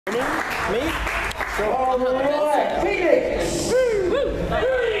Me? All right, Phoenix!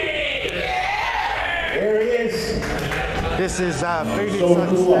 There he is. This is Phoenix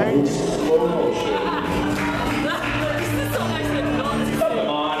on stage. Come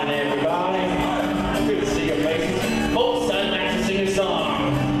on, everybody. Good to see your faces. Folks, I'd like to sing a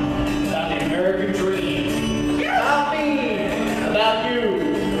song about the American dream. About me, about you,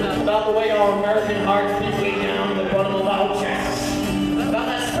 about the way our American hearts beat way down the bottom of our chests. About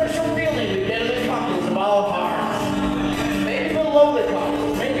that special feeling we get in the cockles of our hearts. Maybe the lowly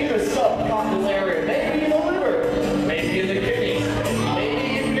cockles, maybe the subcockle area, maybe in the liver, maybe in the kidneys, maybe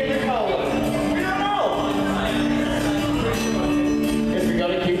even in the colon. We don't know. Guess we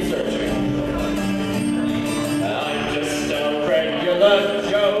gotta keep searching. I'm just a regular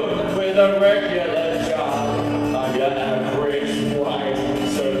Joe with a regular job. I'm your average white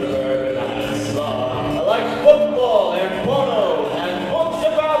suburban slob. I like football and porno and books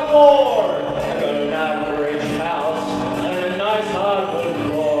about war. I got an average house and a nice hardwood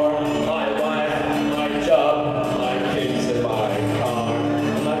floor. My wife, my job, my kids and my car.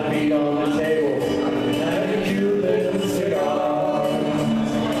 My feet on the table and a Cuban cigar.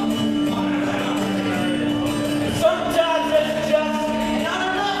 Sometimes it's just not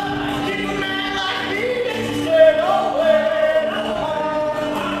enough. Keep a man like me interested always.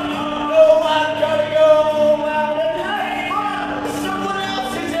 No, I've gotta go out at night. Someone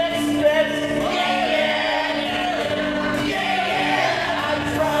else's expense. Yeah. I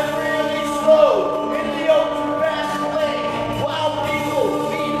drive really slow in the old-fashioned lane while people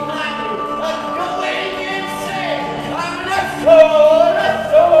behind me are going insane. I'm an asshole, an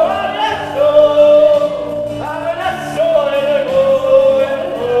asshole, an asshole. I'm an asshole, an asshole.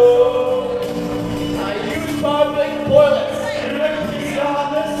 I use public toilets and empties on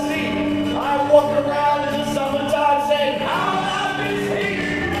the seat. I walk around in the summertime saying, how loud is he?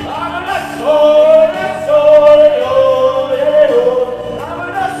 I'm an asshole, an asshole, an asshole. I'm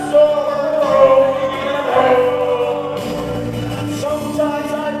an asshole.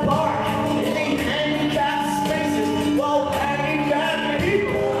 Sometimes I park in the handicapped spaces while handicapped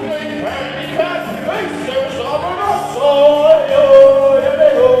people in handicapped faces. I'm an asshole.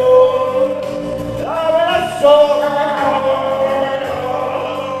 I'm an asshole.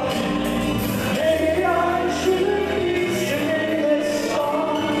 Maybe I shouldn't be singing this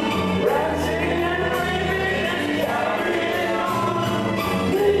song, ranting and raving and carrying on.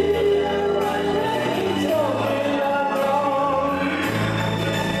 Maybe I'm right, maybe tell me I'm wrong.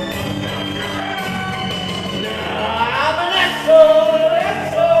 I'm an asshole, an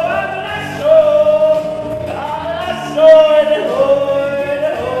asshole, I'm an asshole. I'm an asshole,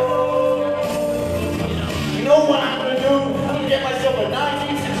 You know what I'm gonna do? I'm gonna get myself a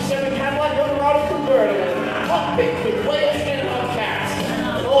 1967 Cadillac Eldorado convertible. Hot pink with whale skin hubcaps,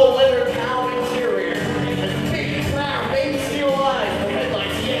 an old leather cow interior, and big brown baby steel lines for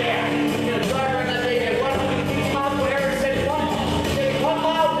headlights. Yeah, I'm gonna drive around that thing at 150 miles per hour, say 1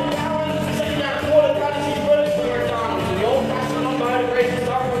 mile per gallon, second down a quarter, trying to see brothers for McDonald's. The old fashioned unguided race is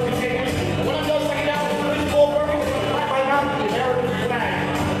our work continues. And when I'm done second down with the police full burning, I'm gonna fly my mouth to the American flag.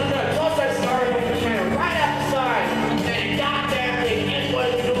 I'm gonna toss that star over the channel right out the side. And goddamn thing, and what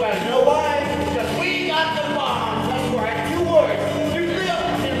do you do about it? You know why? Because we got the bombs. That's right, 2 words. Nuclear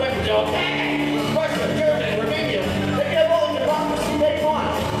and weapons, okay? Russia, Germany, Romania, they can have all the democracy they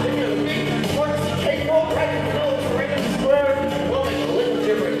want. They can have a big emergency capable, right in the middle of the Reagan Square. We'll make it a little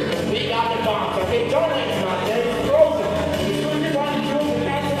different. We got the bombs, okay? Don't let it's not dead, it's frozen. As soon as you find the jewels, the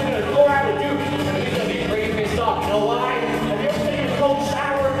council are gonna go out and do. And he's gonna be pretty pissed off. You know why? Have you ever taken a cold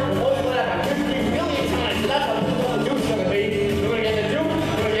shower? And what's that about 50 million times? So that's what the Duke's gonna be. We're gonna get the Duke,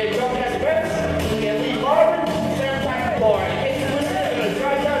 we're gonna get John Cassavetes, we're gonna get Lee Marvin, Sam Tacklemore. In case you're listening, we're gonna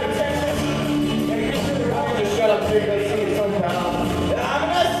drive down to Texas. And get to the road, just shut up, dude. Let's see it sometime. I'm an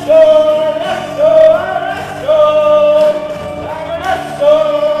asshole, an asshole, an asshole. I'm an asshole.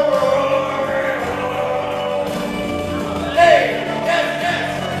 Hey, yes,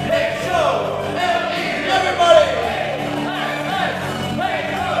 let's go. Everybody.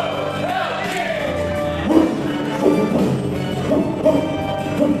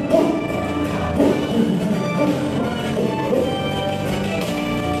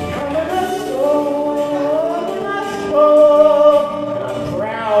 I'm an asshole, and I'm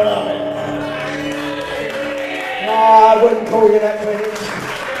proud of it. Nah, I wouldn't call you that, Phoenix.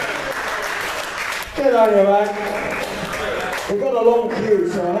 Good on you, mate. We've got a long queue,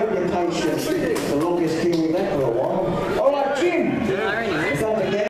 so I hope you're patient. It's the longest queue